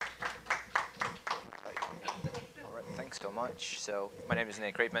Thanks so much. So my name is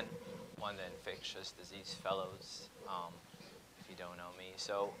Nate Crapeman, one of the infectious disease fellows, if you don't know me.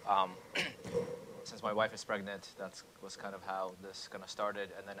 So since my wife is pregnant, that was kind of how this kind of started.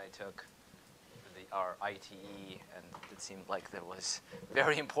 And then I took our ITE, and it seemed like that was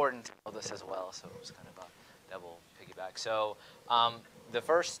very important to know this as well. So it was kind of a double piggyback. So the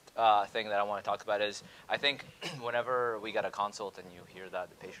first thing that I want to talk about is I think whenever we get a consult and you hear that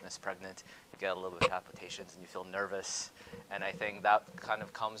the patient is pregnant, you get a little bit of palpitations and you feel nervous. And I think that kind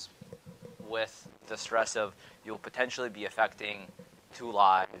of comes with the stress of you'll potentially be affecting two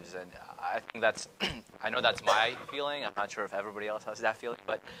lives. And I think that's, I know that's my feeling. I'm not sure if everybody else has that feeling,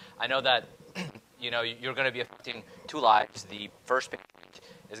 but I know that you're going to be affecting two lives. The first patient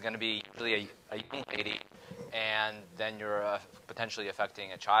is going to be usually a young lady, and then you're potentially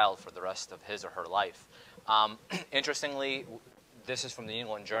affecting a child for the rest of his or her life. Interestingly, this is from the New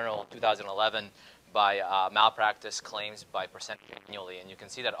England Journal, 2011, by malpractice claims by percentage annually. And you can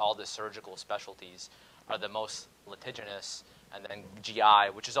see that all the surgical specialties are the most litigious, and then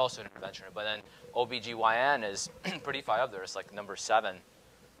GI, which is also an intervention, but then OBGYN is pretty high up there. It's like number 7.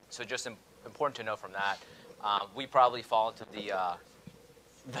 So just important to know from that. We probably fall into the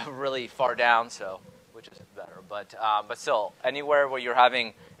really far down, so which is better. But still, anywhere where you're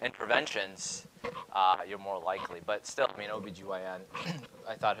having interventions, you're more likely. But still, I mean, OBGYN,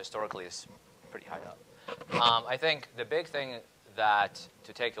 I thought historically is pretty high up. I think the big thing that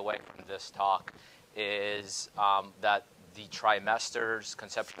to take away from this talk is that the trimesters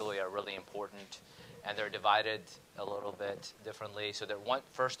conceptually are really important, and they're divided a little bit differently. So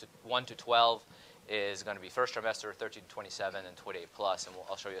first 1 to 12 is going to be first trimester, 13 to 27, and 28 plus, and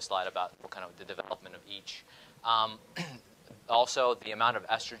I'll show you a slide about what kind of the development of each. Also, the amount of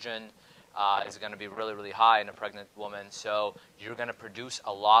estrogen is going to be really, really high in a pregnant woman, so you're going to produce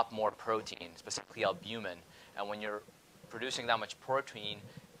a lot more protein, specifically albumin. And when you're producing that much protein,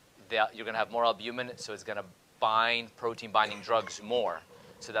 you're going to have more albumin, so it's going to bind protein-binding drugs more.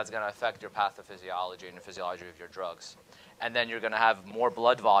 So that's going to affect your pathophysiology and the physiology of your drugs. And then you're going to have more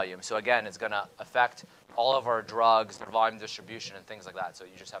blood volume. So again, it's going to affect all of our drugs, their volume distribution, and things like that. So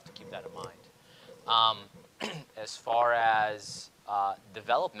you just have to keep that in mind. As far as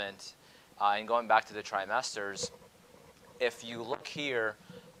development, and going back to the trimesters, if you look here,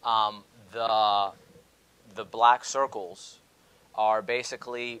 the black circles are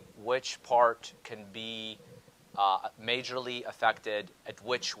basically which part can be majorly affected at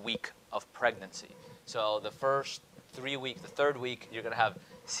which week of pregnancy. So the first 3 weeks, the third week, you're going to have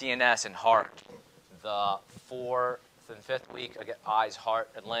CNS and heart. The 4th and 5th week, again, eyes, heart,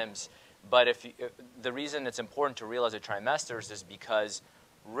 and limbs. But the reason it's important to realize the trimesters is because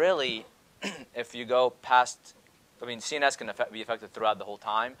really, if you go past, I mean, CNS can be affected throughout the whole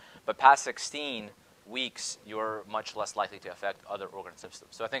time, but past 16 weeks, you're much less likely to affect other organ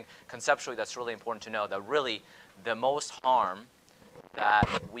systems. So I think conceptually that's really important to know that really the most harm that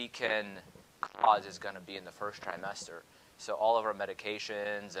we can cause is going to be in the first trimester. So all of our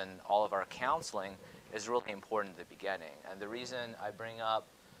medications and all of our counseling is really important at the beginning. And the reason I bring up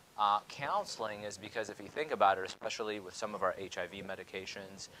counseling is because if you think about it, especially with some of our HIV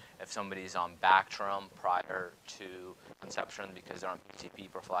medications, if somebody's on Bactrim prior to conception because they're on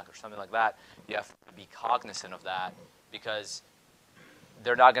PCP prophylaxis or something like that, you have to be cognizant of that because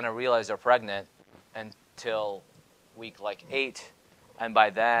they're not going to realize they're pregnant until week like 8, and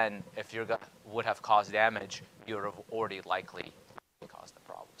by then, if you would have caused damage, you would have already likely caused the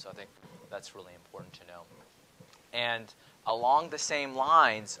problem. So I think that's really important to know. And along the same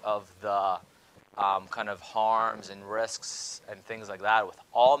lines of the kind of harms and risks and things like that with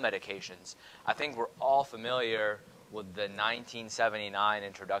all medications, I think we're all familiar with the 1979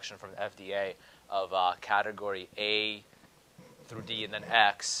 introduction from the FDA of category A through D and then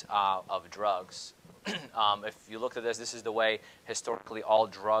X of drugs. If you look at this, this is the way historically all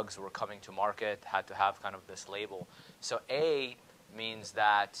drugs were coming to market, had to have kind of this label. So A means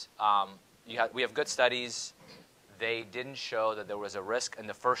that we have good studies. They didn't show that there was a risk in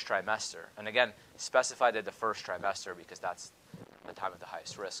the first trimester. And again, specified at the first trimester because that's the time of the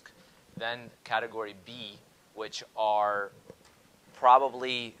highest risk. Then category B, which are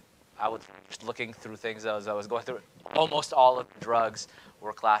probably, I was just looking through things as I was going through, almost all of the drugs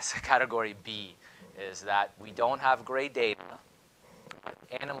were class category B, is that we don't have great data.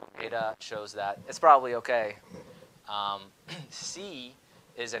 Animal data shows that it's probably okay. C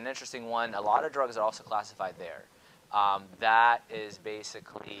is an interesting one. A lot of drugs are also classified there. That is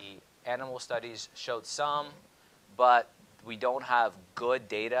basically animal studies showed some, but we don't have good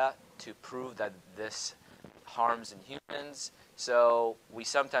data to prove that this harms in humans. So we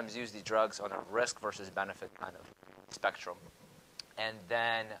sometimes use these drugs on a risk versus benefit kind of spectrum. And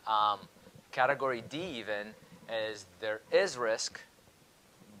then category D even is there is risk,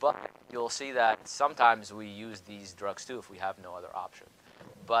 but you'll see that sometimes we use these drugs too if we have no other option.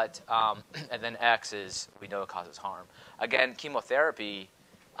 But and then X is we know it causes harm. Again, chemotherapy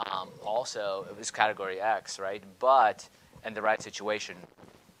also it was category X, right? But in the right situation,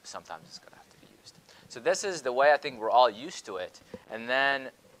 sometimes it's going to have to be used. So this is the way I think we're all used to it. And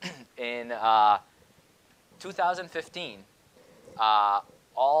then in 2015,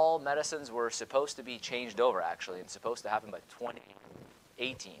 all medicines were supposed to be changed over, actually, and supposed to happen by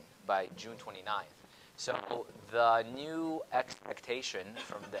 2018, by June 29th. So the new expectation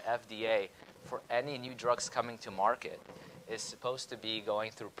from the FDA for any new drugs coming to market is supposed to be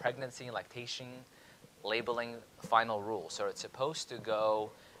going through pregnancy and lactation labeling final rule. So it's supposed to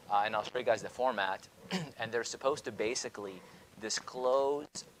go, and I'll show you guys the format, and they're supposed to basically disclose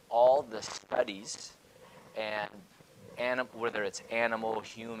all the studies and whether it's animal,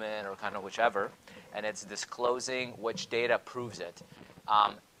 human, or kind of whichever, and it's disclosing which data proves it.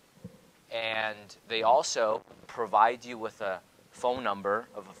 And they also provide you with a phone number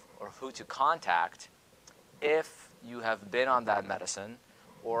or who to contact if you have been on that medicine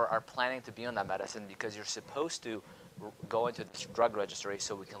or are planning to be on that medicine, because you're supposed to go into this drug registry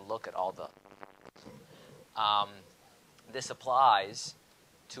so we can look at all the. This applies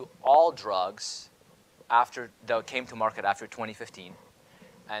to all drugs that came to market after 2015.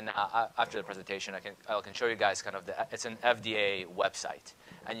 And after the presentation, I can show you guys kind of it's an FDA website,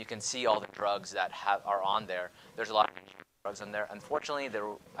 and you can see all the drugs that are on there. There's a lot of drugs on there. Unfortunately,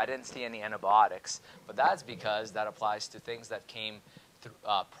 I didn't see any antibiotics, but that's because that applies to things that came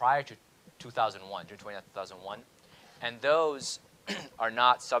prior to 2001, June 29, 2001, and those are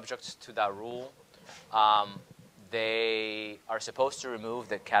not subject to that rule. They are supposed to remove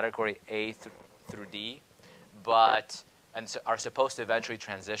the category A through D, and are supposed to eventually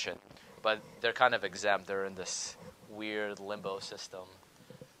transition, but they're kind of exempt. They're in this weird limbo system.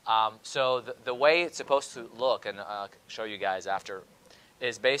 So the way it's supposed to look, and I'll show you guys after,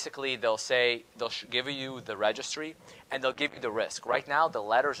 is basically they'll give you the registry, and they'll give you the risk. Right now, the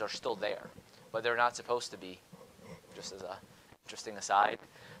letters are still there, but they're not supposed to be, just as a interesting aside.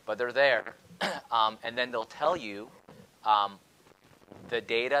 But they're there, and then they'll tell you the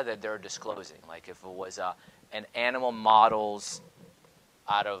data that they're disclosing. Like if it was an animal models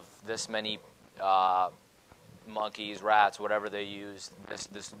out of this many monkeys, rats, whatever they used,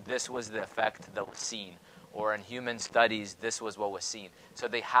 this was the effect that was seen. Or in human studies, this was what was seen. So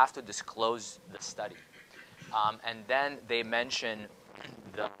they have to disclose the study. And then they mention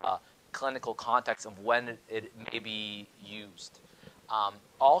the clinical context of when it may be used.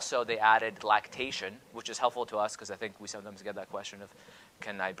 Also, they added lactation, which is helpful to us because I think we sometimes get that question of,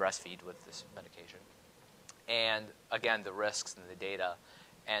 can I breastfeed with this medication? And again, the risks and the data.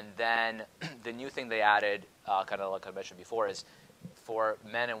 And then the new thing they added, kind of like I mentioned before, is for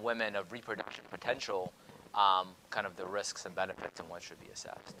men and women of reproduction potential, kind of the risks and benefits and what should be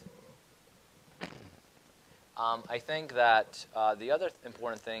assessed. I think that the other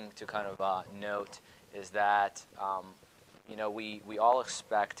important thing to kind of note is that we all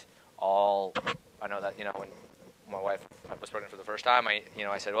expect I know that when my wife was pregnant for the first time, I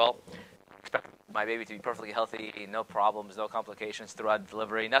said, well, I expect my baby to be perfectly healthy, no problems, no complications throughout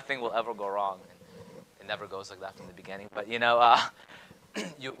delivery, nothing will ever go wrong. And it never goes like that from the beginning, but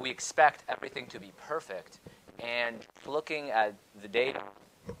we expect everything to be perfect. And looking at the data,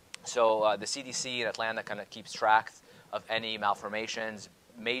 so the CDC in Atlanta kind of keeps track of any malformations,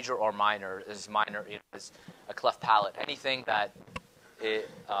 major or minor. Is minor is a cleft palate, anything that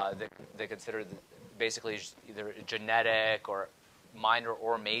they consider basically either genetic or minor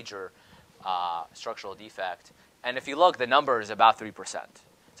or major structural defect. And if you look, the number is about 3%.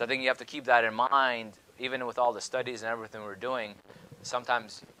 So I think you have to keep that in mind, even with all the studies and everything we're doing.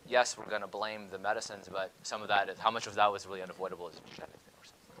 Sometimes, yes, we're going to blame the medicines, but some of that is, how much of that was really unavoidable is a genetic thing or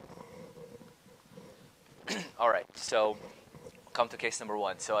something. All right, so come to case number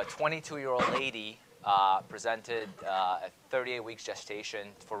 1. So a 22-year-old lady presented at 38 weeks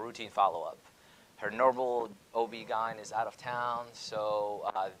gestation for routine follow-up. Her normal OB-GYN is out of town,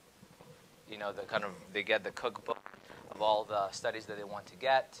 so they get the cookbook of all the studies that they want to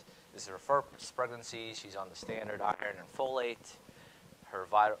get. This is her first pregnancy. She's on the standard iron and folate.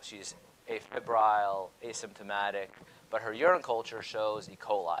 She's afebrile, asymptomatic, but her urine culture shows E.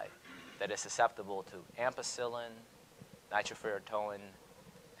 coli that is susceptible to ampicillin, nitrofurantoin,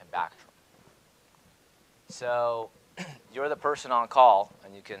 and Bactrim. So you're the person on call,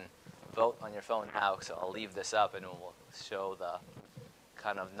 and you can vote on your phone now, so I'll leave this up and we'll show the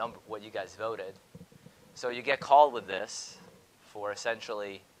kind of number, what you guys voted. So you get called with this for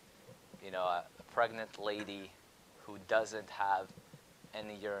essentially, a pregnant lady who doesn't have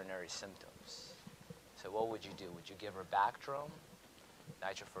any urinary symptoms. So what would you do? Would you give her Bactrim,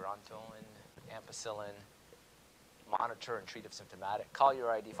 nitrofurantoin, ampicillin, monitor and treat if symptomatic? Call your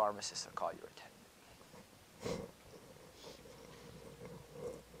ID pharmacist or call your attendant.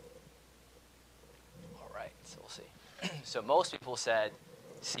 All right, so we'll see. So most people said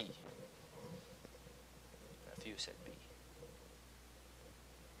C. A few said B.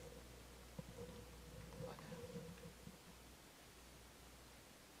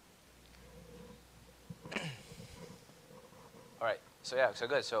 All right, so yeah, so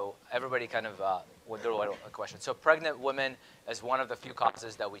good. So everybody kind of went through a question. So pregnant women is one of the few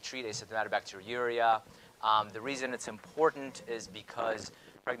causes that we treat asymptomatic bacteriuria. The reason it's important is because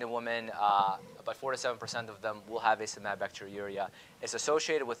pregnant women, about 4 to 7% of them will have asymptomatic bacteriuria. It's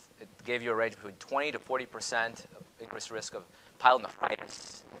associated with, it gave you a range between 20 to 40% increased risk of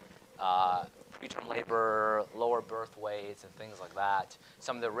pyelonephritis, preterm labor, lower birth weights, and things like that.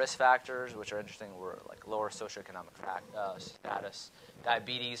 Some of the risk factors, which are interesting, were like lower socioeconomic status,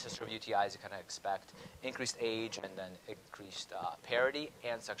 diabetes, history of UTIs you kind of expect, increased age, and then increased parity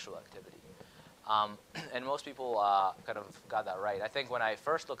and sexual activity. And most people kind of got that right. I think when I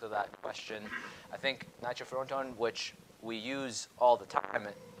first looked at that question, I think nitrofurantoin, which we use all the time,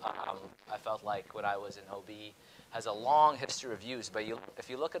 I felt like when I was in OB, has a long history of use. But if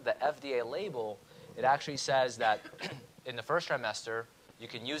you look at the FDA label, it actually says that in the first trimester, you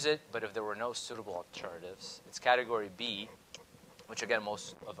can use it, but if there were no suitable alternatives, it's category B, which again,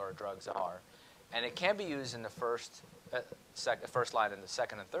 most of our drugs are. And it can be used in the first line in the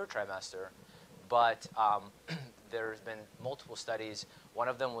second and third trimester, but there's been multiple studies. One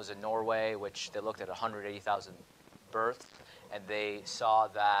of them was in Norway, which they looked at 180,000 births, and they saw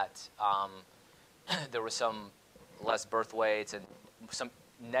that there was some less birth weights and some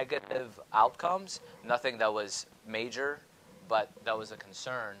negative outcomes, nothing that was major, but that was a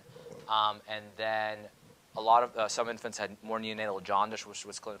concern. And then a lot of some infants had more neonatal jaundice, which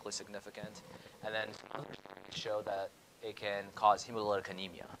was clinically significant. And then some studies show that it can cause hemolytic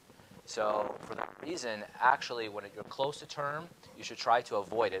anemia. So for that reason, actually, when you're close to term, you should try to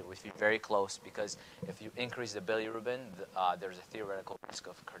avoid it if you're very close, because if you increase the bilirubin, there's a theoretical risk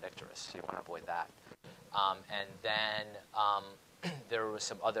of cardicturus, so you want to avoid that. And then there was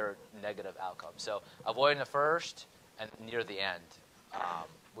some other negative outcomes. So avoiding the first and near the end,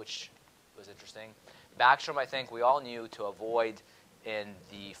 which was interesting. Bactrim, I think we all knew to avoid in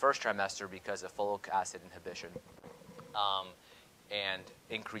the first trimester because of folic acid inhibition and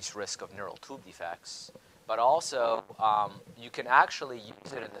increased risk of neural tube defects. But also, you can actually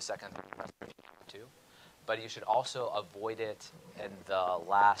use it in the second trimester if you want to. But you should also avoid it in the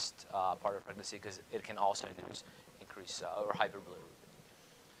last part of pregnancy because it can also increase or hyperbilirubin.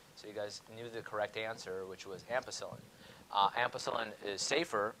 So you guys knew the correct answer, which was ampicillin. Ampicillin is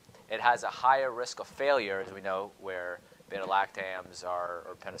safer. It has a higher risk of failure, as we know, where beta-lactams or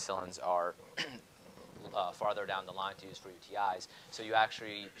penicillins are farther down the line to use for UTIs. So you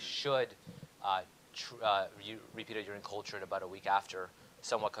actually should repeat a urine culture at about a week after.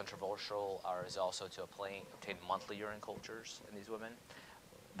 Somewhat controversial is also to obtain monthly urine cultures in these women.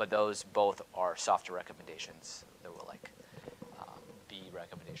 But those both are softer recommendations. There were like B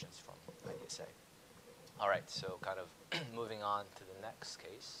recommendations from IDSA. All right, so kind of moving on to the next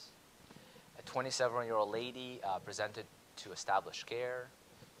case. A 27-year-old lady presented to established care.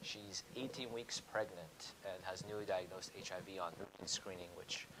 She's 18 weeks pregnant and has newly diagnosed HIV on routine screening,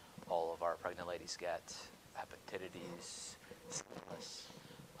 which all of our pregnant ladies get, hepatitis, syphilis.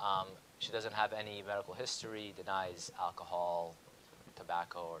 She doesn't have any medical history, denies alcohol,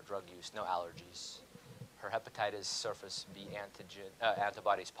 tobacco, or drug use, no allergies. Her hepatitis surface B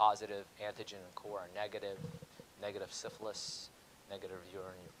antibodies positive, antigen and core are negative, negative syphilis, negative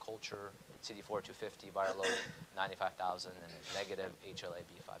urine culture, CD4 250, viral load 95,000, and negative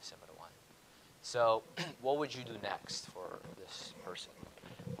HLA-B5701. So what would you do next for this person?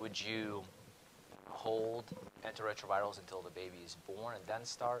 Would you hold antiretrovirals until the baby is born and then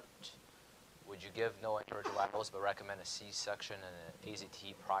start? Would you give no antiretrovirals but recommend a C-section and an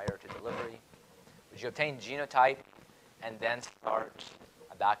AZT prior to delivery? Would you obtain genotype and then start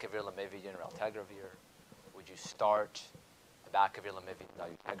abacavir, lamivudine, or raltegravir? Would you start abacavir, lamivudine,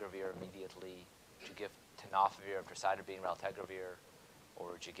 dolutegravir immediately? Would you give tenofovir, pirtobrutinib, raltegravir?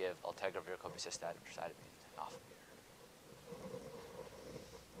 Or would you give altegravir, cobicistat, pirtobrutinib, tenofovir?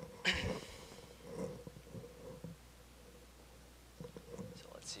 So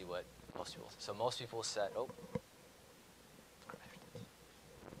let's see what most people. So most people said, oh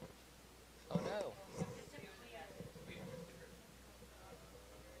no.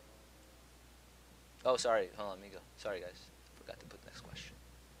 Oh, sorry. Hold on, let me go. Sorry, guys. Forgot to put next question.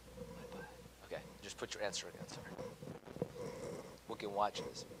 My bad. Okay, just put your answer again. Sorry. We can watch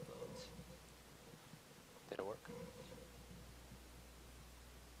this. Did it work?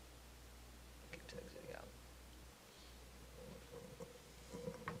 Keeps exiting out.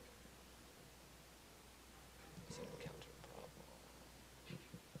 It's an encounter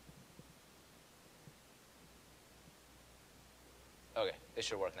problem. Okay, it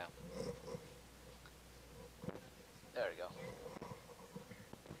should work now. There we go.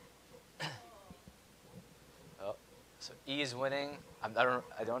 Oh, so E is winning. I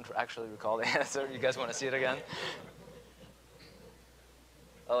don't actually recall the answer. You guys want to see it again?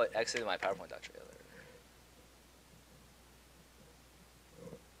 Oh, it exited my PowerPoint.trailer.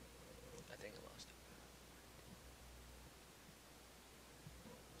 I think I lost it.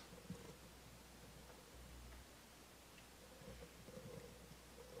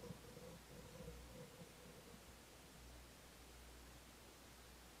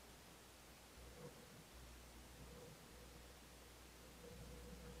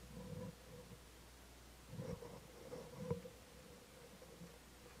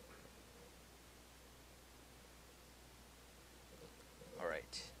 All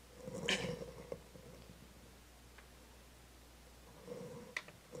right.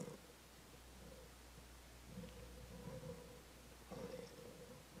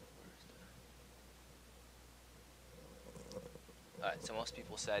 All right, so most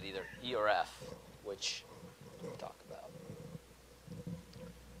people said either E or F, which we'll talk about.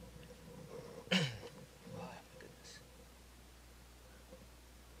 Oh, my goodness.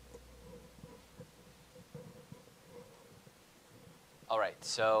 All right,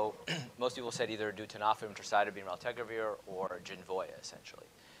 so most people said either do tenofovir, emtricitabine, raltegravir, or Genvoya, essentially.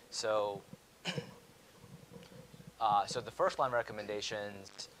 So, so the first line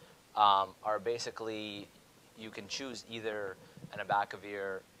recommendations are basically you can choose either an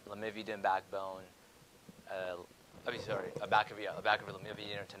abacavir, lamivudine backbone, abacavir,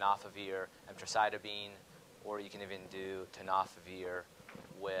 lamivudine, or tenofovir, emtricitabine, or you can even do tenofovir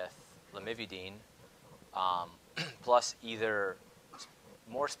with lamivudine, plus either,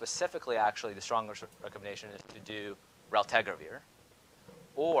 more specifically, actually, the strongest recommendation is to do raltegravir,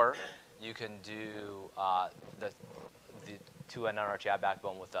 or you can do the 2-NRTI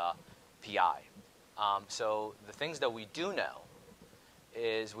backbone with a PI. So the things that we do know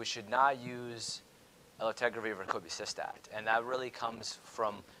is we should not use elotegravir or cobicistat, and that really comes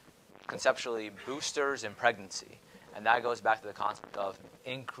from conceptually boosters in pregnancy, and that goes back to the concept of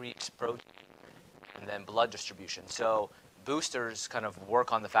increased protein and then blood distribution. So boosters kind of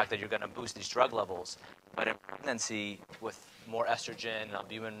work on the fact that you're going to boost these drug levels, but in pregnancy with more estrogen,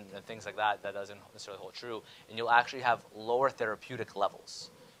 albumin, and things like that, that doesn't necessarily hold true, and you'll actually have lower therapeutic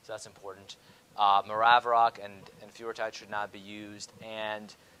levels. So that's important. Maraviroc and furotemide should not be used,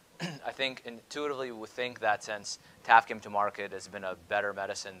 and I think intuitively we think that since TAF came to market, has been a better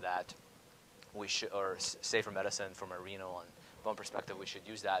medicine that we should, or safer medicine from a renal and bone perspective, we should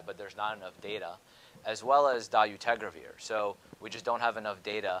use that, but there's not enough data, as well as dolutegravir. So we just don't have enough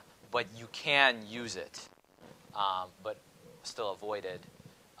data, but you can use it, but still avoid it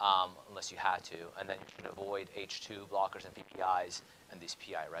unless you had to, and then you should avoid H2 blockers and PPIs and these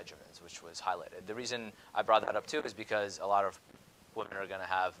PI regimens, which was highlighted. The reason I brought that up too is because a lot of women are going to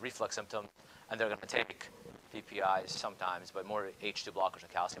have reflux symptoms, and they're going to take PPIs sometimes, but more H2 blockers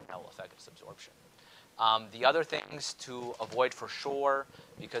and calcium that will affect its absorption. The other things to avoid for sure,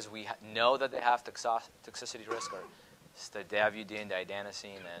 because we know that they have toxicity risk, are cidavudine,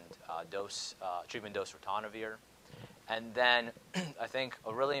 diadenosine, and treatment dose ritonavir. And then I think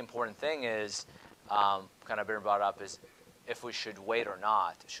a really important thing is, kind of been brought up, is if we should wait or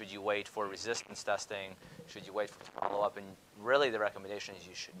not. Should you wait for resistance testing? Should you wait for follow-up? And really the recommendation is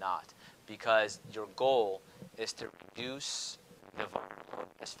you should not, because your goal is to reduce the viral load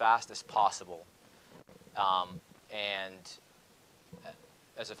as fast as possible and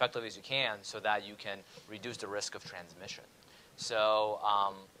as effectively as you can, so that you can reduce the risk of transmission. So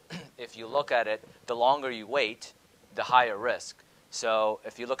if you look at it, the longer you wait, the higher risk. So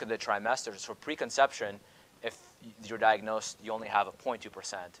if you look at the trimesters, for preconception, if you're diagnosed, you only have a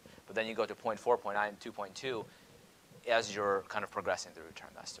 0.2%, but then you go to 0.4, 0.9, 2.2 as you're kind of progressing through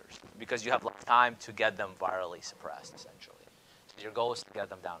trimesters, because you have less time to get them virally suppressed, essentially. So your goal is to get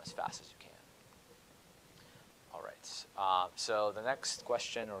them down as fast as you can. All right. So the next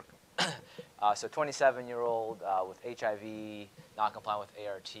question, so 27-year-old with HIV, not compliant with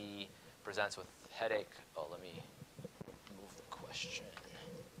ART, presents with headache. Oh, let me move the question.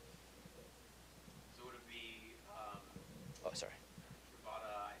 So would it be Oh, sorry.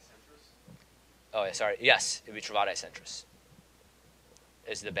 Truvada Icentris? Oh, yeah, sorry. Yes, it'd be Truvada centris.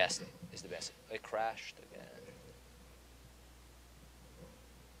 Is the best. Is the best. It crashed again.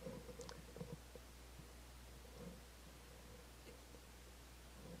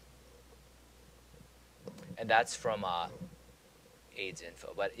 And that's from AIDS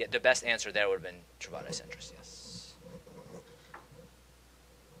info. But yeah, the best answer there would have been Truvada centris. Yes.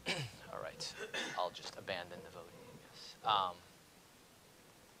 All right. I'll just abandon the voting. Yes.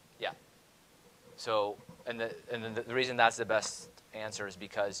 Yeah. So, and then the reason that's the best answer is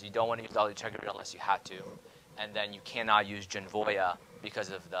because you don't want to use dolutegravir unless you had to, and then you cannot use Genvoya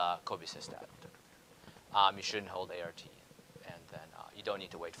because of the cobicistat. You shouldn't hold ART, and then you don't need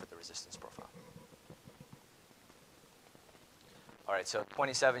to wait for the resistance profile. All right, so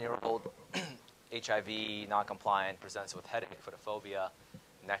 27-year-old HIV non-compliant presents with headache, photophobia,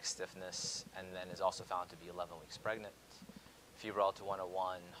 neck stiffness, and then is also found to be 11 weeks pregnant. Febrile to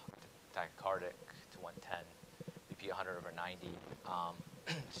 101, tachycardic to 110, BP 100 over 90,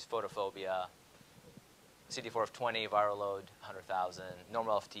 photophobia, CD4 of 20, viral load 100,000,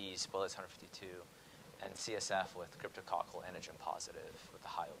 normal LFTs, bullets 152, and CSF with cryptococcal antigen positive with a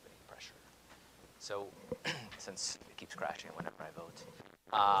high opening pressure. So, since it keeps crashing whenever I vote,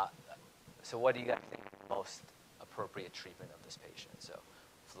 so what do you guys think is the most appropriate treatment of this patient? So,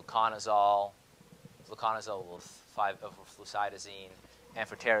 fluconazole with flucytazine,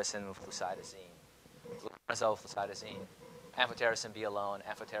 amphotericin with flucytazine, fluconazole with flucytazine, amphotericin B alone,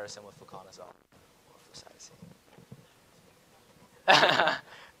 amphotericin with fluconazole or flucytazine.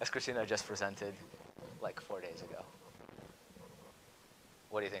 As Christina just presented like 4 days ago.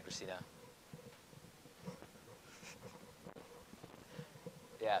 What do you think, Christina?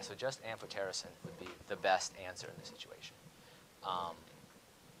 Yeah, so just amphotericin would be the best answer in this situation.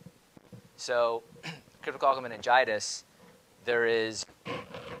 So cryptococcal meningitis, there is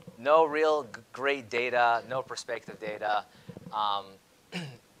no real great data, no prospective data.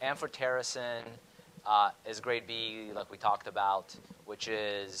 Amphotericin is grade B, like we talked about, which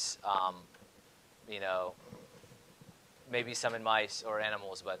is, maybe some in mice or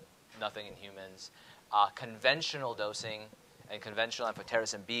animals, but nothing in humans. Conventional dosing and conventional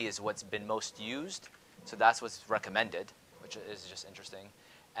amphotericin B is what's been most used, so that's what's recommended, which is just interesting.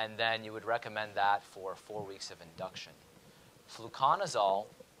 And then you would recommend that for 4 weeks of induction. Fluconazole,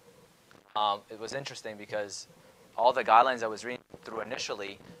 it was interesting because all the guidelines I was reading through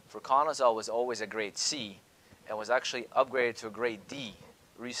initially, fluconazole was always a grade C and was actually upgraded to a grade D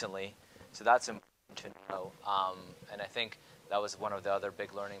recently. So that's important to know. And I think that was one of the other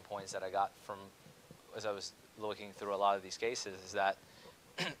big learning points that I got from as I was looking through a lot of these cases is that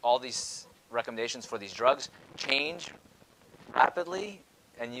all these recommendations for these drugs change rapidly,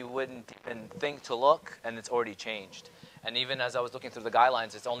 and you wouldn't even think to look, and it's already changed. And even as I was looking through the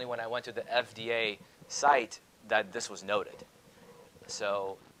guidelines, it's only when I went to the FDA site that this was noted.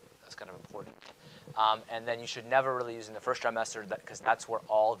 So that's kind of important. And then you should never really use in the first trimester because that's where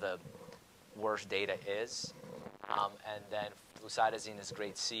all the worst data is. And then flucytazine is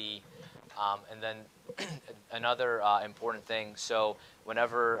grade C. And then another important thing, so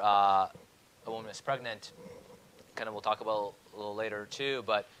whenever a woman is pregnant, kind of we'll talk about a little later too,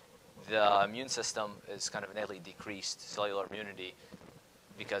 but the immune system is kind of innately decreased, cellular immunity,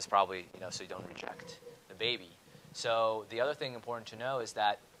 because probably, so you don't reject the baby. So the other thing important to know is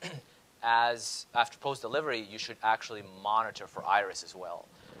that after post-delivery, you should actually monitor for iris as well.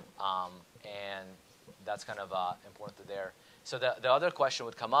 And that's kind of important there. So the other question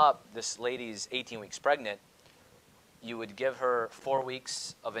would come up, this lady's 18 weeks pregnant, you would give her 4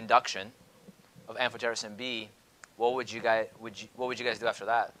 weeks of induction of amphotericin B. What would you guys do after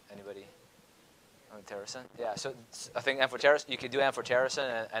that? Anybody? Amphotericin? Yeah, so I think amphotericin, you could do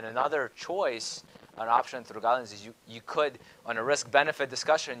amphotericin, and another choice, an option through guidelines is you could, on a risk-benefit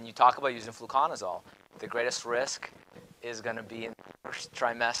discussion, you talk about using fluconazole. The greatest risk is going to be in the first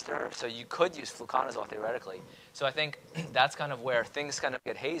trimester, so you could use fluconazole theoretically. So I think that's kind of where things kind of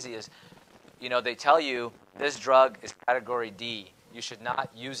get hazy is, they tell you this drug is category D. You should not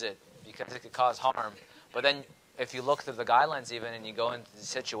use it because it could cause harm. But then if you look through the guidelines even and you go into the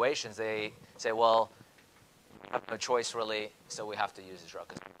situations, they say, well, we have no choice really, so we have to use this drug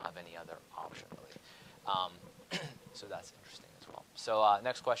because we don't have any other option really. So that's interesting as well. So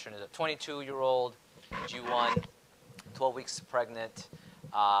next question is a 22-year-old G1, 12 weeks pregnant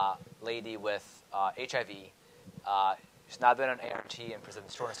lady with HIV. She's not been on ART and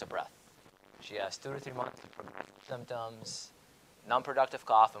presents shortness of breath. She has 2 to 3 months of progressive symptoms, non-productive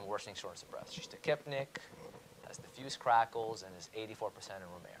cough, and worsening shortness of breath. She's tachypnic, has diffuse crackles, and is 84% in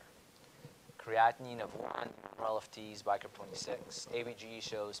room air. Creatinine of 1, LFTs, bicarbonate 26. ABG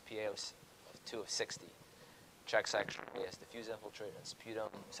shows PA of 2 of 60. Checks X-ray as diffuse infiltrate and sputum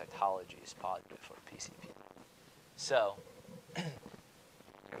cytology is positive for PCP. So,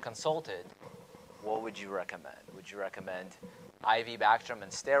 you're consulted, what would you recommend? Would you recommend IV Bactrim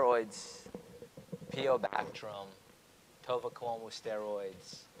and steroids, PO Bactrim, Tovacone with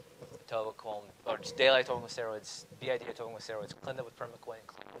steroids, Tovacone, or just daylight Tovacone with steroids, BID Tovacone with steroids, Clinda with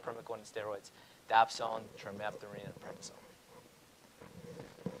Primaquine and steroids, Dapsone, Trimethoprim, and Prednisone?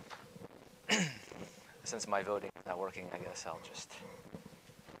 Since my voting is not working, I guess I'll just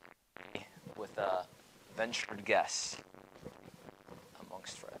with a ventured guess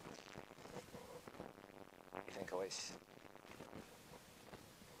amongst friends. What do you think, Oasis?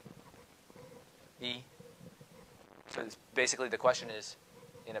 E. So basically the question is,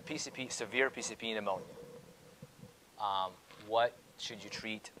 in a PCP, severe PCP pneumonia, what should you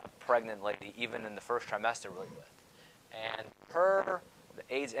treat a pregnant lady, even in the first trimester, really with? And per the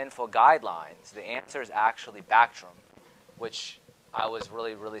AIDS Info guidelines, the answer is actually Bactrim, which I was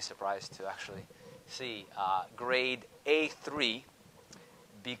really, really surprised to actually see. Grade A3,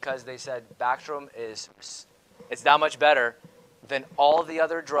 because they said Bactrim it's that much better than all the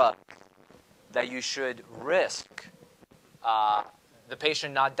other drugs that you should risk the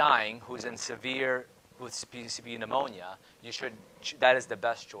patient not dying who's in severe with PCP pneumonia. That is the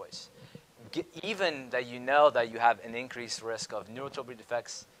best choice. Even that you know that you have an increased risk of neurotropic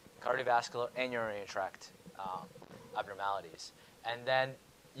defects, cardiovascular, and urinary tract abnormalities. And then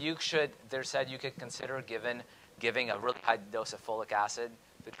they said you could consider giving a really high dose of folic acid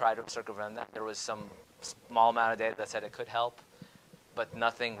to try to circumvent that. There was some small amount of data that said it could help, but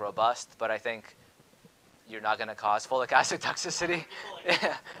nothing robust. But I think you're not going to cause folic acid toxicity.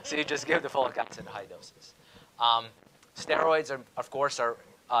 Yeah. So you just give the folic acid in high doses. Steroids, of course, are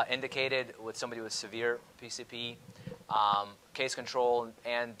indicated with somebody with severe PCP. Case control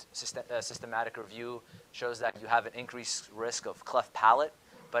and systematic review shows that you have an increased risk of cleft palate.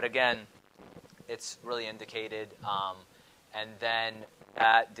 But again, it's really indicated. And then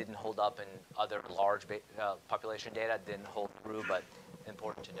that didn't hold up in other large population data. Didn't hold through, but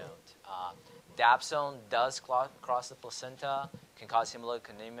important to note. Dapsone does cross the placenta, can cause hemolytic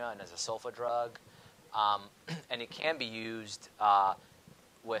anemia, and is a sulfa drug. And it can be used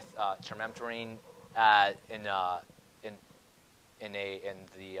with trimethoprim in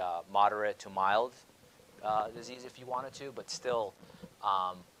the moderate to mild disease if you wanted to, but still,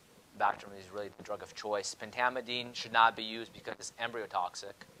 Bactrim is really the drug of choice. Pentamidine should not be used because it's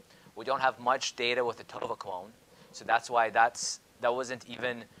embryotoxic. We don't have much data with the Tovacone, so that's why that wasn't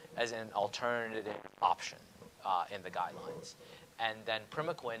even as an alternative option in the guidelines. And then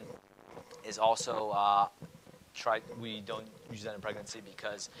Primaquine is also we don't use that in pregnancy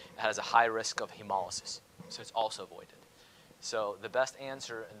because it has a high risk of hemolysis, so it's also avoided. So the best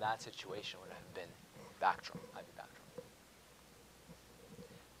answer in that situation would have been Bactrim, IV Bactrim.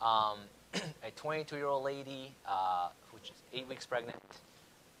 A 22-year-old lady, which is 8 weeks pregnant,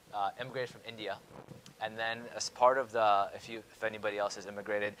 immigrated from India, and then as part of if anybody else has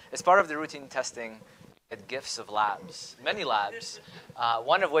immigrated, as part of the routine testing, get gifts of labs, many labs,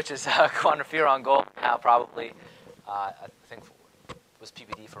 one of which is QuantiFERON Gold now probably, I think was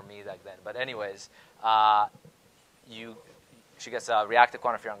PPD for me back then. But anyways, she gets reactive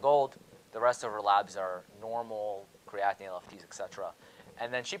QuantiFERON Gold. The rest of her labs are normal, creatinine, LFTs, etc.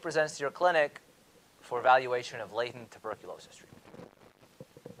 And then she presents to your clinic for evaluation of latent tuberculosis treatment.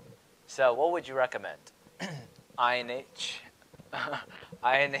 So what would you recommend? INH,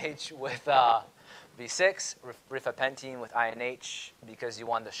 INH with B6, rifapentine with INH because you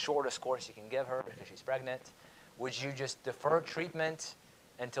want the shortest course you can give her because she's pregnant. Would you just defer treatment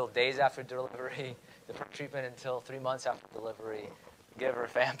until days after delivery, defer treatment until 3 months after delivery, give her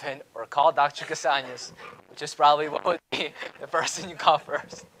rifampin, or call Dr. Casañas, which is probably what would be the person you call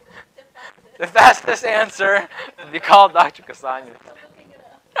first? The fastest answer would be call Dr. Casañas.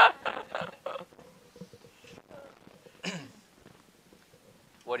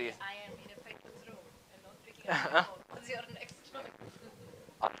 What do you? I am in a patient's room and not picking up the phone. What's your next choice?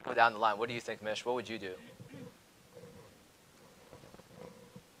 I'll go down the line. What do you think, Mish? What would you do?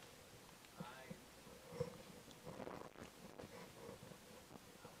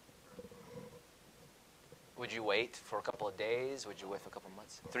 Would you wait for a couple of days? Would you wait for a couple of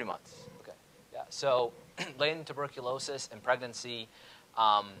months? 3 months. Okay. Yeah. So latent tuberculosis and pregnancy,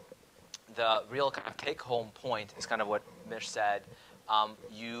 the real kind of take-home point is kind of what Mish said.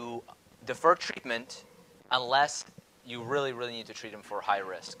 You defer treatment unless you really, really need to treat them for high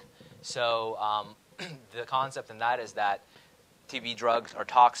risk. So the concept in that is that TB drugs are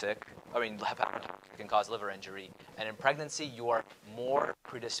toxic, I mean, hepatotoxic can cause liver injury. And in pregnancy, you are more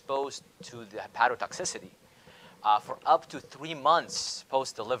predisposed to the hepatotoxicity for up to 3 months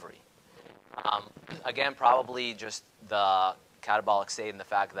post-delivery. Again, probably just the catabolic state and the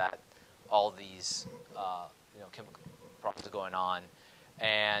fact that all these chemical processes are going on.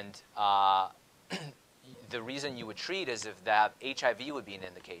 And the reason you would treat is if they have HIV would be an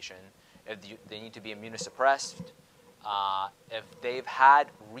indication, if they need to be immunosuppressed, if they've had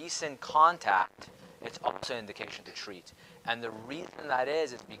recent contact, it's also an indication to treat. And the reason that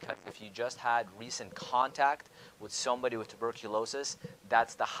is because if you just had recent contact with somebody with tuberculosis,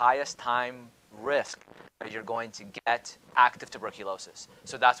 that's the highest time risk that you're going to get active tuberculosis.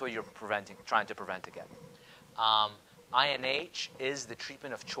 So that's what you're trying to prevent again. INH is the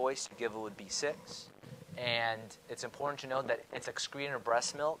treatment of choice to give with B6. And it's important to note that it's excreted in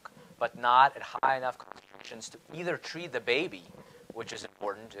breast milk, but not at high enough concentrations to either treat the baby, which is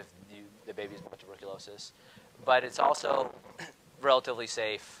important if the baby is born with tuberculosis, but it's also relatively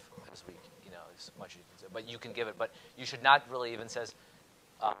safe as much as you can say. But you can give it, but you should not really even says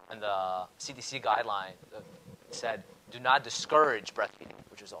in the CDC guideline said do not discourage breastfeeding,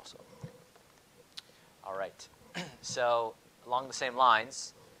 which is also all right. So along the same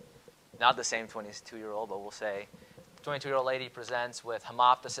lines, not the same 22-year-old, but we'll say 22-year-old lady presents with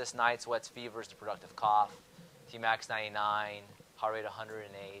hemoptysis, night sweats, fevers, productive cough, Tmax 99, heart rate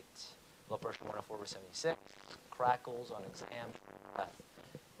 108, blood pressure 104/76, crackles on exam,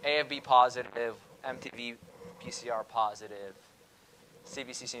 AFB positive, MTV PCR positive,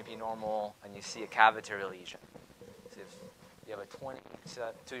 CBC CMP normal, and you see a cavitary lesion. So if you have a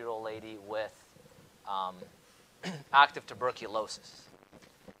 22-year-old lady with active tuberculosis.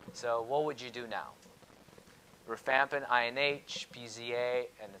 So what would you do now? Rifampin, INH, PZA,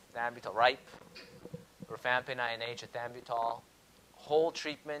 and ethambutol, RIPE. Rifampin, INH, ethambutol. Whole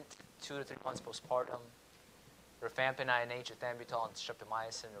treatment, 2 to 3 months postpartum. Rifampin, INH, ethambutol, and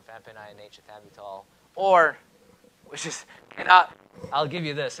streptomycin. Rifampin, INH, ethambutol. Or, which is cannot, I'll give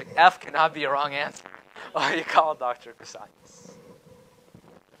you this. F cannot be a wrong answer. Or you call Dr. Kusanias.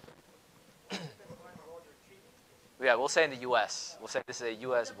 Yeah, we'll say in the U.S. We'll say this is a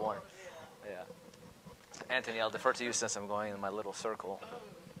U.S. born. Yeah. Anthony, I'll defer to you since I'm going in my little circle.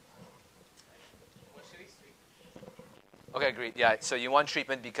 Okay, agreed. Yeah, so you want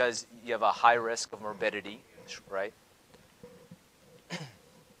treatment because you have a high risk of morbidity, right?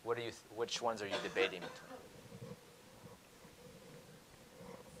 Which ones are you debating between?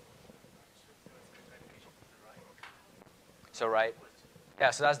 So, right? Yeah,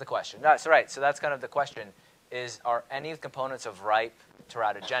 so that's the question. That's right. So that's kind of the question. Are any of the components of RIPE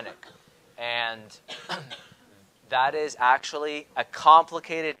teratogenic? And that is actually a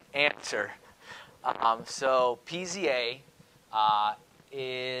complicated answer. So PZA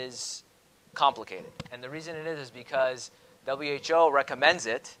is complicated. And the reason it is because WHO recommends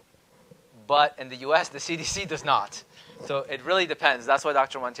it, but in the US, the CDC does not. So it really depends. That's why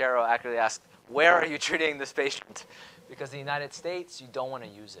Dr. Montero actually asked, where are you treating this patient? Because in the United States, you don't want to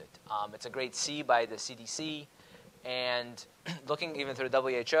use it. It's a grade C by the CDC. And looking even through the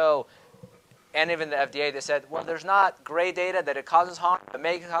WHO and even the FDA, they said, well, there's not great data that it causes harm, it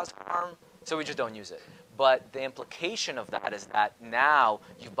may cause harm, so we just don't use it. But the implication of that is that now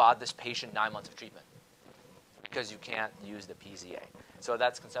you've bought this patient 9 months of treatment because you can't use the PZA. So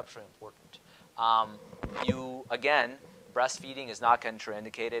that's conceptually important. Again, breastfeeding is not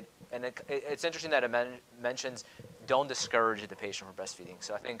contraindicated. And it's interesting that it mentions don't discourage the patient from breastfeeding.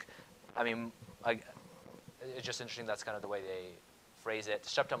 So it's just interesting that's kind of the way they phrase it.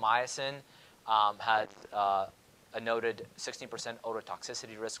 Streptomycin had a noted 16%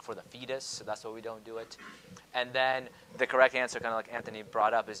 ototoxicity risk for the fetus, so that's why we don't do it. And then the correct answer, kind of like Anthony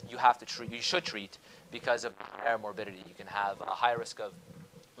brought up, is you should treat because of higher morbidity. You can have a high risk of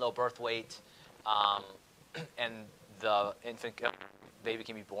low birth weight, and the baby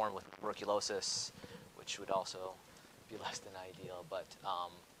can be born with tuberculosis, which would also be less than ideal. But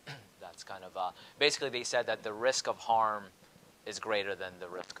that's kind of basically they said that the risk of harm is greater than the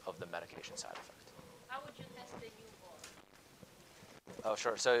risk of the medication side effect. How would you test the newborn? Oh,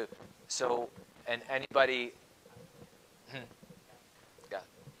 sure. So, and anybody. Yeah.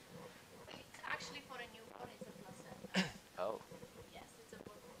 It's actually for a newborn, it's a placenta. Oh. Yes, it's a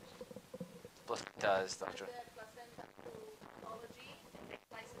Placenta is Dr. The placenta to pathology, and they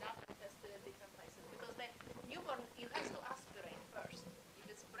slice it up and test it at different places. Because the newborn, you have to aspirate first. If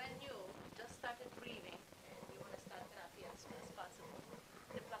it's brand new, just started breathing, and you want to start therapy as soon as possible.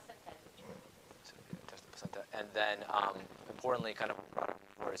 The placenta is what you want. So you test the placenta, and then importantly, kind of,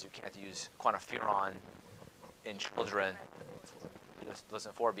 whereas you can't use quantiferon in children. less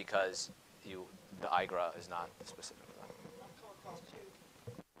than 4 because the IGRA is not specific for that. I've come across 2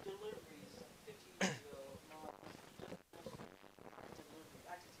 deliveries 15 years ago. Delivery,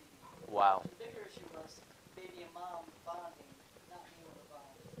 active TV. Wow. The bigger issue was baby and mom bonding, not being able to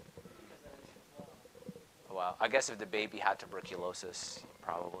bond because of that issue as well. Wow. I guess if the baby had tuberculosis,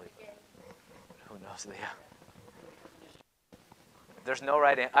 probably. Who knows? Yeah. There's no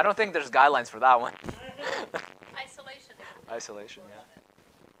right answer. I don't think there's guidelines for that one. Isolation. Isolation, yeah.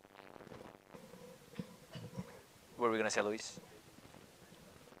 What were we going to say, Luis?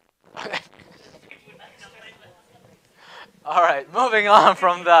 All right, moving on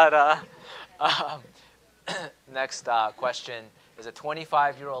from that. Next question is a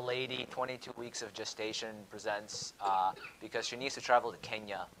 25-year-old lady, 22 weeks of gestation, presents because she needs to travel to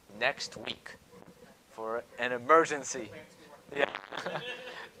Kenya next week for an emergency. Yeah.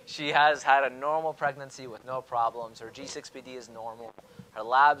 She has had a normal pregnancy with no problems. Her G6PD is normal. Her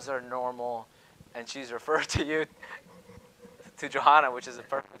labs are normal. And she's referred to you, to Johanna, which is a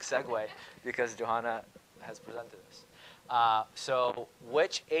perfect segue because Johanna has presented this. So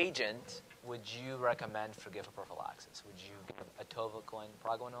which agent would you recommend for gift prophylaxis? Would you give atovaquone,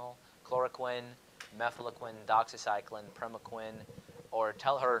 proguanil, chloroquine, mefloquine, doxycycline, primaquine, or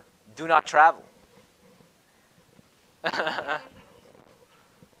tell her, do not travel?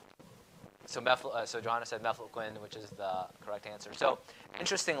 So Johanna said mefloquine, which is the correct answer. So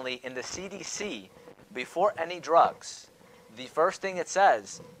interestingly, in the CDC, before any drugs, the first thing it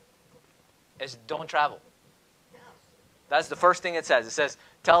says is don't travel. That's the first thing it says. It says,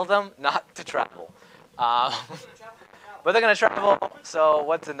 tell them not to travel. But they're going to travel, so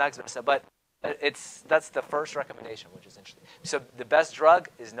what's the next step? But that's the first recommendation, which is interesting. So the best drug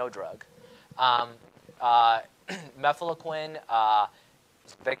is no drug. Mefloquine,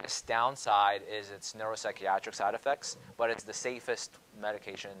 its biggest downside is its neuropsychiatric side effects, but it's the safest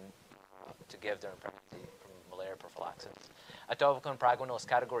medication to give during pregnancy for malaria prophylaxis. Atovaquone proguanil is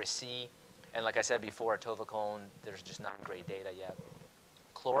category C, and like I said before, atovaquone, there's just not great data yet.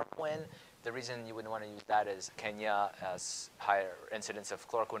 Chloroquine, the reason you wouldn't want to use that is Kenya has higher incidence of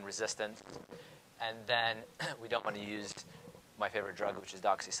chloroquine resistance, and then we don't want to use my favorite drug, which is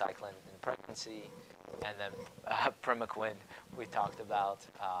doxycycline in pregnancy. And then primaquine, we talked about,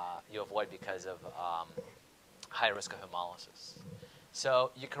 you avoid because of high risk of hemolysis.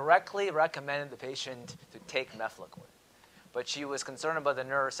 So you correctly recommended the patient to take mefloquine, but she was concerned about the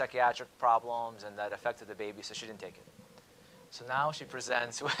neuropsychiatric problems and that affected the baby, so she didn't take it. So now she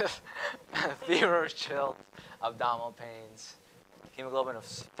presents with fever, chills, abdominal pains, hemoglobin of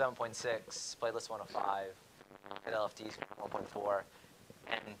 7.6, platelets 105, LFTs 1.4,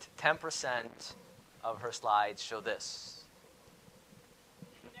 and 10% of her slides show this.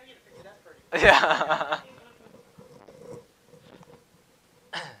 Yeah.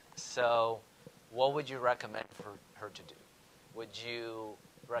 So what would you recommend for her to do? Would you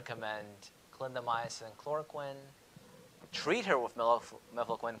recommend clindamycin and chloroquine? Treat her with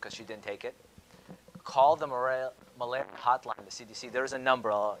mefloquine because she didn't take it. Call the malaria hotline, the CDC. There's a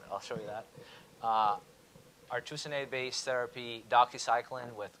number. I'll show you that. Artesunate-based therapy,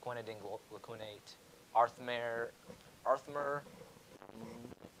 doxycycline with quinidine gluconate, artemer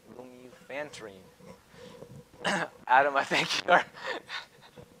lumefantrine. Adam, I think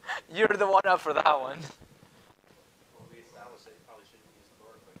you're the one up for that one. Well, we established that you probably shouldn't use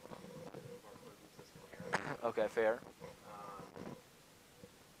chloroquine. Okay, fair.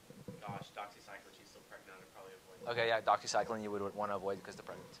 Gosh, doxycycline, she's still pregnant, I'd probably avoid. Okay, yeah, doxycycline you would want to avoid because of the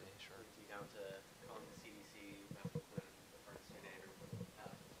pregnancy. Sure. You down to calling the CDC, mefloquine, artesunate,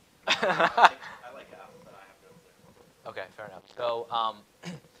 I like F, but I have no clue. Okay, fair enough. So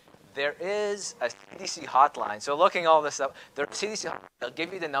there is a CDC hotline. So looking all this up, the CDC hotline, they'll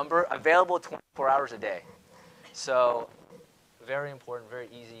give you the number, available 24 hours a day. So very important, very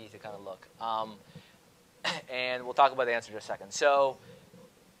easy to kind of look. And we'll talk about the answer in just a second. So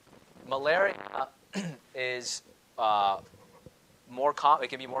malaria is more common. It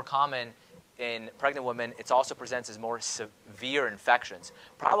can be more common in pregnant women. It also presents as more severe infections,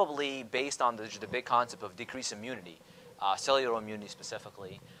 probably based on the big concept of decreased immunity, cellular immunity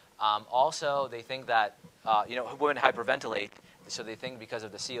specifically. Also, they think that women hyperventilate, so they think because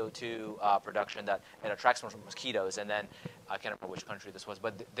of the CO2 production that it attracts more mosquitoes. And then I can't remember which country this was,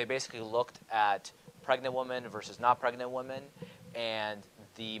 but they basically looked at pregnant women versus not pregnant women, and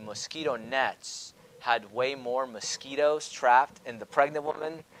the mosquito nets had way more mosquitoes trapped in the pregnant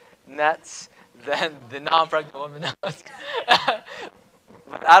woman nets than the non-pregnant woman nets.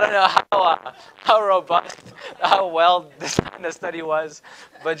 But I don't know how robust, how well designed the study was,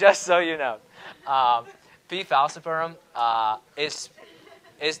 but just so you know. P. falciparum is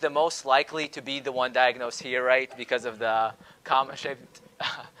is the most likely to be the one diagnosed here, right? Because of the comma-shaped.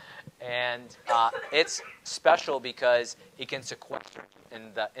 And it's special because it can sequester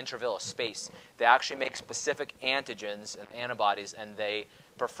in the intravenous space. They actually make specific antigens and antibodies, and they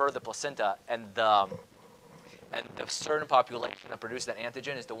prefer the placenta. And the certain population that produces that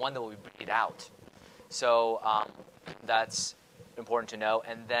antigen is the one that will be breed out. So that's important to know.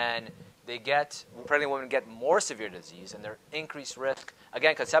 And then pregnant women get more severe disease, and they're increased risk,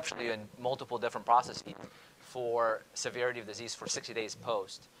 again, conceptually in multiple different processes for severity of disease for 60 days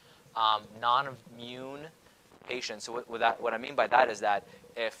post. Non-immune patients, so what I mean by that is that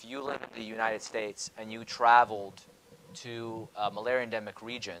if you live in the United States and you traveled to a malaria endemic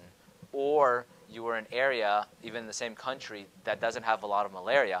region, or you were in an area, even in the same country, that doesn't have a lot of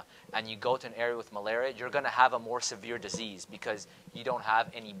malaria, and you go to an area with malaria, you're going to have a more severe disease because you don't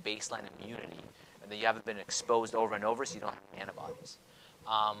have any baseline immunity, and then you haven't been exposed over and over, so you don't have antibodies.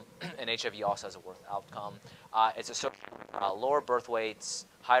 And HIV also has a worse outcome. It's associated with lower birth weights,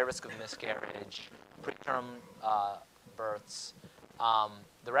 high risk of miscarriage, preterm births.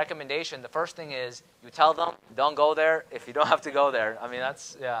 The recommendation, the first thing is you tell them, don't go there if you don't have to go there. I mean,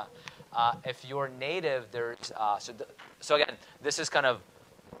 that's, yeah. If you're native, there's, so again, this is kind of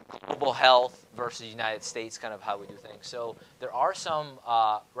global health versus United States, kind of how we do things. So there are some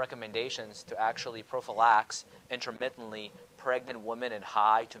recommendations to actually prophylax intermittently pregnant women in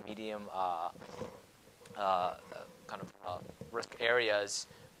high to medium risk areas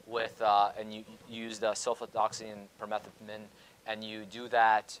with, and you use the sulfadoxine and permethamine, and you do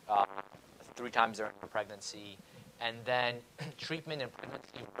that 3 times during the pregnancy. And then treatment in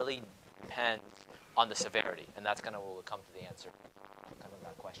pregnancy really depends on the severity, and that's kind of where we'll come to the answer kind of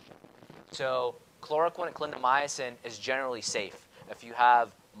that question. So chloroquine and clindamycin is generally safe. If you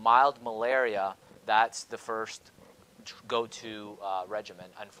have mild malaria, that's the first go-to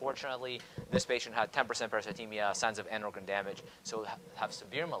regimen. Unfortunately, this patient had 10% parasitemia, signs of end organ damage, so have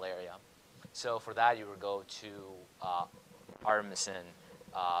severe malaria. So for that, you would go to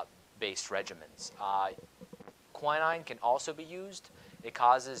artemisinin-based regimens. Quinine can also be used. It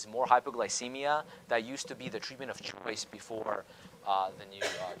causes more hypoglycemia. That used to be the treatment of choice before the new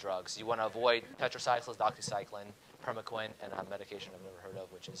drugs. You want to avoid tetracyclines, doxycycline, permaquine, and a medication I've never heard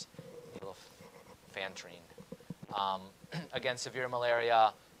of, which is nilofantrine. Again, severe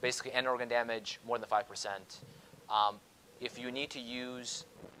malaria, basically end organ damage, more than 5%. If you need to use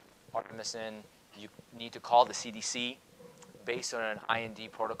artemisinin, you need to call the CDC. Based on an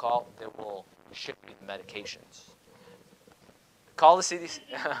IND protocol, they will ship you the medications. Call the CDC.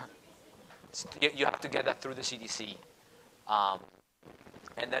 You have to get that through the CDC.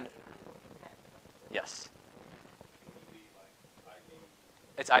 And then, yes.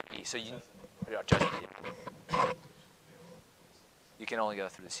 It's IV, so you can only go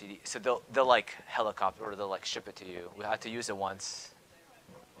through the CD. So they'll like helicopter, or they'll like ship it to you. We had to use it once.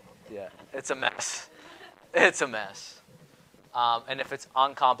 Yeah, it's a mess. It's a mess. And if it's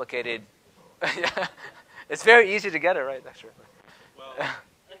uncomplicated, yeah, it's very easy to get it, right? Actually. Well, it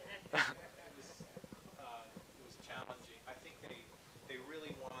was challenging. I think they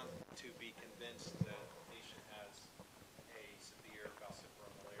really want to be convinced that the patient has a severe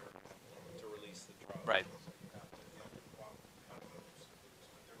falciparum malaria to release the drug. Right. So you have to walk kind of those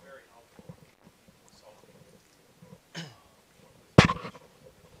solutions, but they're very helpful in consulting.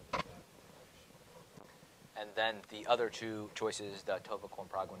 And then the other 2 choices, the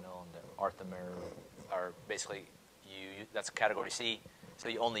tovaquone-proguanil and the Artemether, are basically that's category C. So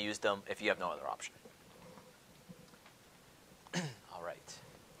you only use them if you have no other option. All right.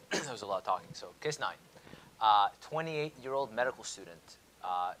 That was a lot of talking. So case 9. 28-year-old medical student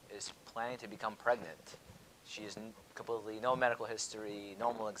is planning to become pregnant. She has completely no medical history,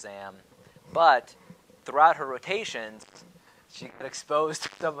 normal exam, but throughout her rotations, she got exposed to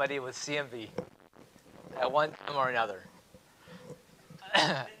somebody with CMV at one time or another.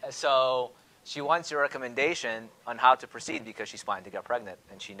 So she wants your recommendation on how to proceed because she's planning to get pregnant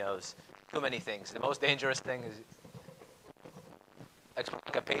and she knows too many things. The most dangerous thing is a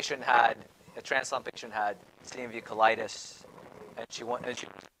transplant patient had CMV colitis, and she was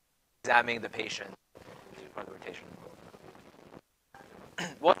examining the patient for the rotation.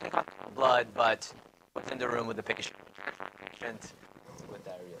 Wasn't in contact with blood, but was in the room with the patient with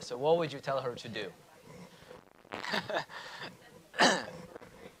diarrhea. So what would you tell her to do?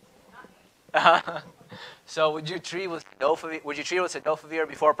 So would you treat with tenofovir? Would you treat it with tenofovir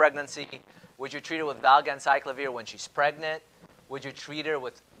before pregnancy? Would you treat her with valganciclovir when she's pregnant? Would you treat her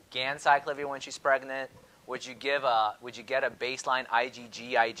with ganciclovir when she's pregnant? Would you get a baseline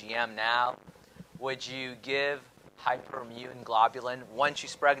IgG, IgM now? Would you give hyperimmune globulin once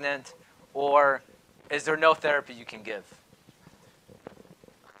she's pregnant, or is there no therapy you can give?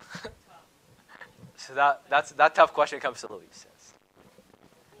 So that tough question comes to Louise. Yes.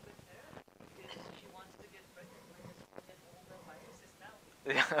 She wants to get pregnant when all the viruses now.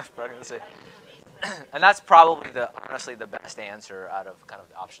 Yeah, pregnancy. And that's probably honestly the best answer out of kind of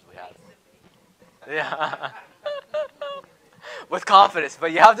the options we have. Yeah. With confidence,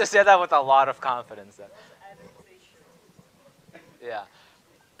 but you have to say that with a lot of confidence. Then. Yeah.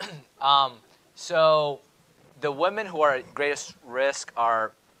 So the women who are at greatest risk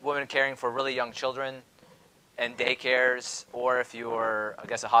are women caring for really young children in daycares, or if you were, I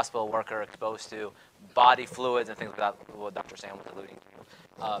guess, a hospital worker exposed to body fluids and things like that, what Dr. Sam was alluding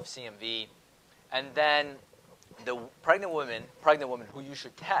to, of CMV. And then the pregnant women who you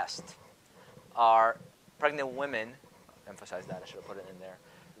should test are pregnant women, emphasize that, I should have put it in there,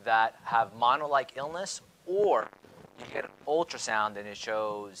 that have mono-like illness, or you get an ultrasound and it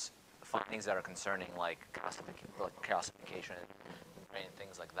shows findings that are concerning, like calcification and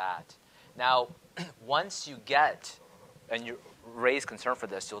things like that. Now, once you get, and you raise concern for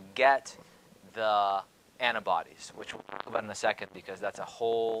this, you'll get the antibodies, which we'll talk about in a second, because that's a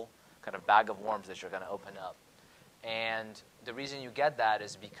whole kind of bag of worms that you're going to open up. And the reason you get that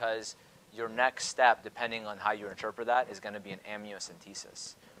is because your next step, depending on how you interpret that, is going to be an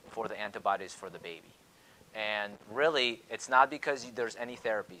amniocentesis for the antibodies for the baby. And really, it's not because there's any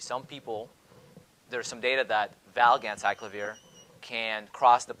therapy. Some people, there's some data that valganciclovir can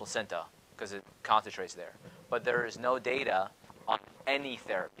cross the placenta because it concentrates there. But there is no data on any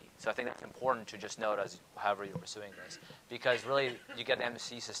therapy. So I think that's important to just note as however you're pursuing this. Because really, you get an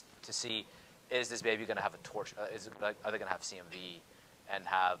amniocentesis to see, is this baby going to have a torch? Are they going to have CMV and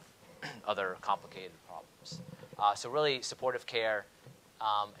have other complicated problems? So really, supportive care.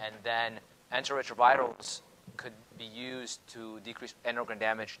 And then antiretrovirals could be used to decrease endocrine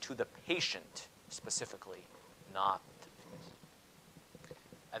damage to the patient specifically, not to the fetus.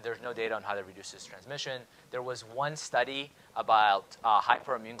 And there's no data on how that reduces transmission. There was one study about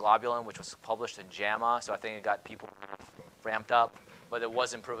hyperimmune globulin, which was published in JAMA, so I think it got people ramped up, but it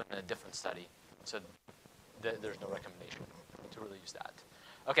wasn't proven in a different study. So there's no recommendation to really use that.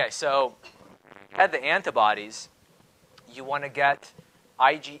 Okay, so at the antibodies, you want to get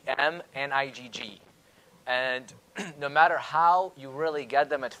IgM and IgG. And no matter how you really get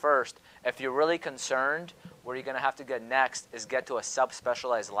them at first, if you're really concerned, what you're going to have to get next is get to a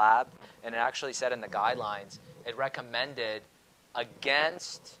subspecialized lab. And it actually said in the guidelines, it recommended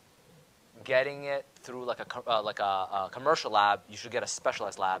against getting it through like a commercial lab. You should get a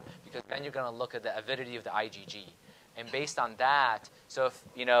specialized lab, because then you're going to look at the avidity of the IgG. And based on that, so if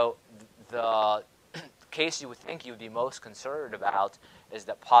the case you would think you would be most concerned about is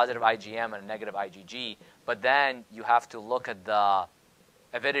the positive IgM and a negative IgG, but then you have to look at the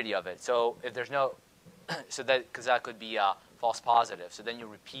avidity of it. So if there's no, because that could be a false positive, so then you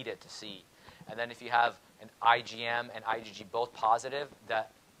repeat it to see. And then if you have an IgM and IgG both positive,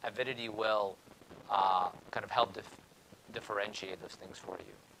 that avidity will kind of help differentiate those things for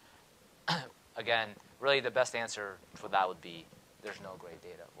you. Again, really the best answer for that would be there's no great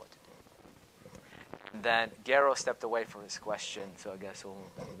data of what to do. And then Garo stepped away from his question, so I guess we'll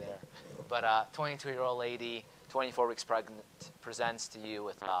move back there. But a 22-year-old lady, 24 weeks pregnant, presents to you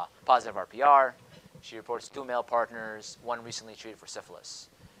with positive RPR. She reports 2 male partners, 1 recently treated for syphilis.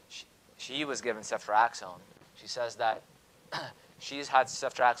 She was given ceftriaxone. She says that she's had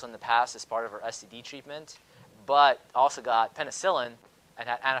ceftriaxone in the past as part of her STD treatment, but also got penicillin and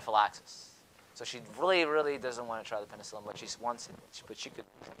had anaphylaxis. So she really, really doesn't want to try the penicillin, but she wants it. But she could.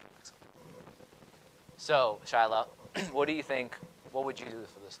 So, Shaila, what do you think? What would you do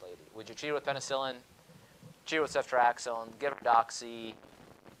for this lady? Would you treat her with penicillin, treat her with ceftriaxone, give her doxy,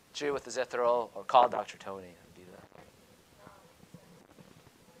 treat her with azithral, or call Dr. Tony and do that?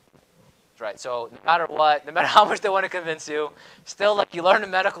 Right. So no matter what, no matter how much they want to convince you, still, like you learn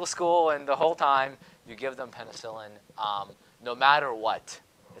in medical school, and the whole time you give them penicillin, no matter what,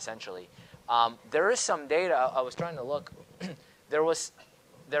 essentially. There is some data. I was trying to look. There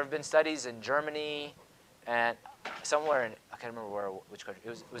have been studies in Germany and somewhere in, I can't remember which country.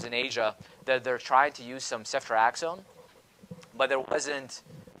 It was in Asia, that they're trying to use some ceftriaxone, but there wasn't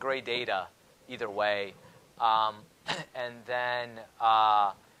great data either way. And then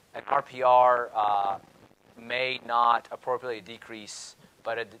an RPR may not appropriately decrease,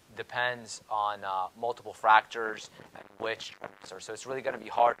 but it depends on multiple factors and which stressor. So it's really going to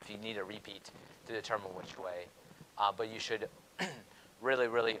be hard if you need a repeat to determine which way. But you should really,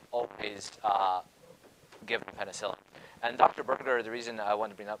 really always give them penicillin. And Dr. Berger, the reason I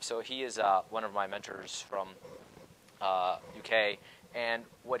wanted to bring up, so he is one of my mentors from UK. And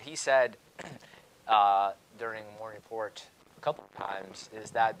what he said during a morning report a couple of times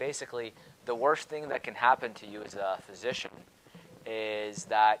is that basically the worst thing that can happen to you as a physician is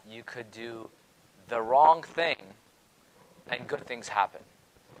that you could do the wrong thing and good things happen.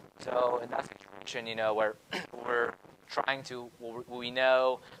 So in that situation, you know, where we're trying to, we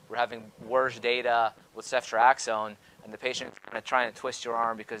know we're having worse data with ceftriaxone, and the patient's kind of trying to twist your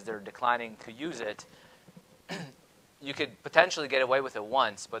arm because they're declining to use it, you could potentially get away with it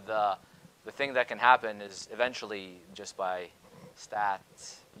once, but the thing that can happen is eventually, just by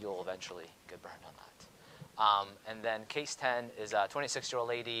stats, you'll eventually get burned on that. And then case 10 is a 26-year-old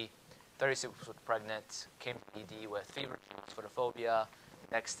lady, 36 weeks pregnant, came to ED with fever, photophobia,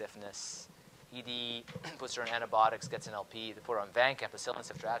 neck stiffness. ED puts her on antibiotics, gets an LP. They put her on Vanc, ampicillin,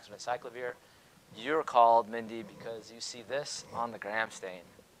 ceftriaxone, and cyclovir. You're called, Mindy, because you see this on the gram stain.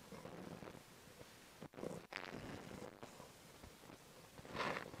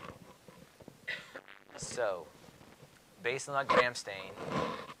 So, based on that gram stain,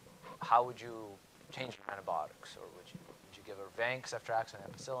 how would you change your antibiotics? Or would you give her Vanc, ceftriaxone,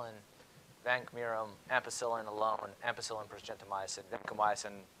 ampicillin, Vanc, Mirum, ampicillin alone, ampicillin plus gentamicin, vancomycin,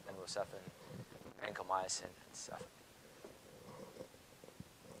 and Rocephin, vancomycin, and Cephin?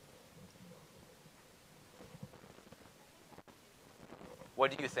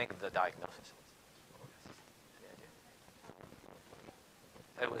 What do you think of the diagnosis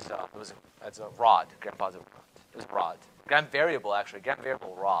is? It's a ROD, gram-positive ROD. It was ROD. Gram-variable, actually.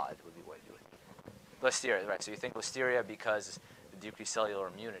 Gram-variable ROD would be what you would. Listeria, right. So you think Listeria because the decreased cellular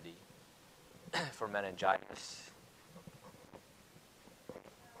immunity for meningitis.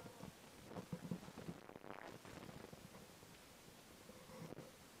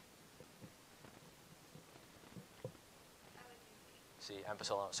 See,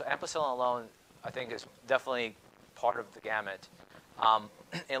 ampicillin. So ampicillin alone, I think, is definitely part of the gamut.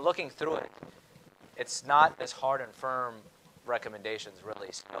 And looking through it, it's not as hard and firm recommendations, really.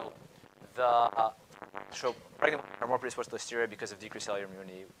 So pregnant women are more predisposed to Listeria because of decreased cellular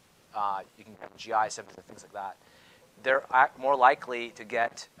immunity. You can get GI symptoms and things like that. They're more likely to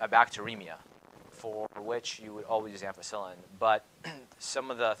get a bacteremia, for which you would always use ampicillin. But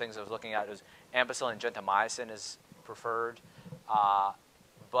some of the things I was looking at is ampicillin gentamicin is preferred.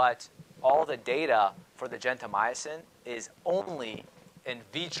 But all the data for the gentamicin is only in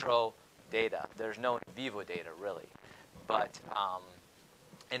vitro data. There's no in vivo data, really. But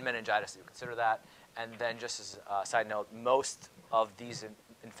in meningitis, you consider that. And then just as a side note, most of these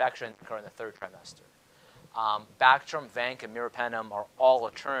infections occur in the third trimester. Bactrim, Vanc, and Meropenem are all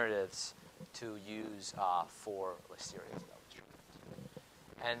alternatives to use for Listeria.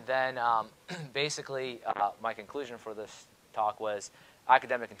 And then basically, my conclusion for this talk was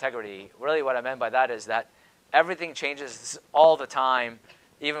academic integrity. Really what I meant by that is that everything changes all the time.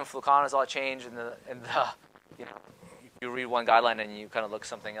 Even fluconazole changed in the you know, you read one guideline and you kind of look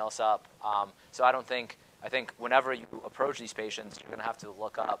something else up. So I think whenever you approach these patients, you're going to have to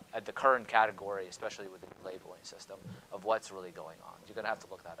look up at the current category, especially with the labeling system, of what's really going on. You're going to have to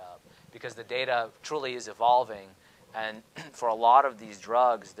look that up because the data truly is evolving. And for a lot of these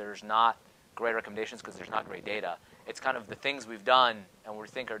drugs, there's not great recommendations because there's not great data. It's kind of the things we've done and we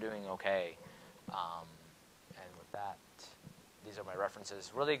think are doing okay. And with that, these are my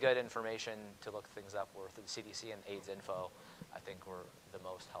references. Really good information to look things up were through the CDC and AIDS info. I think were the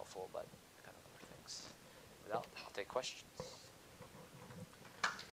most helpful, but kind of other things. With that, I'll take questions.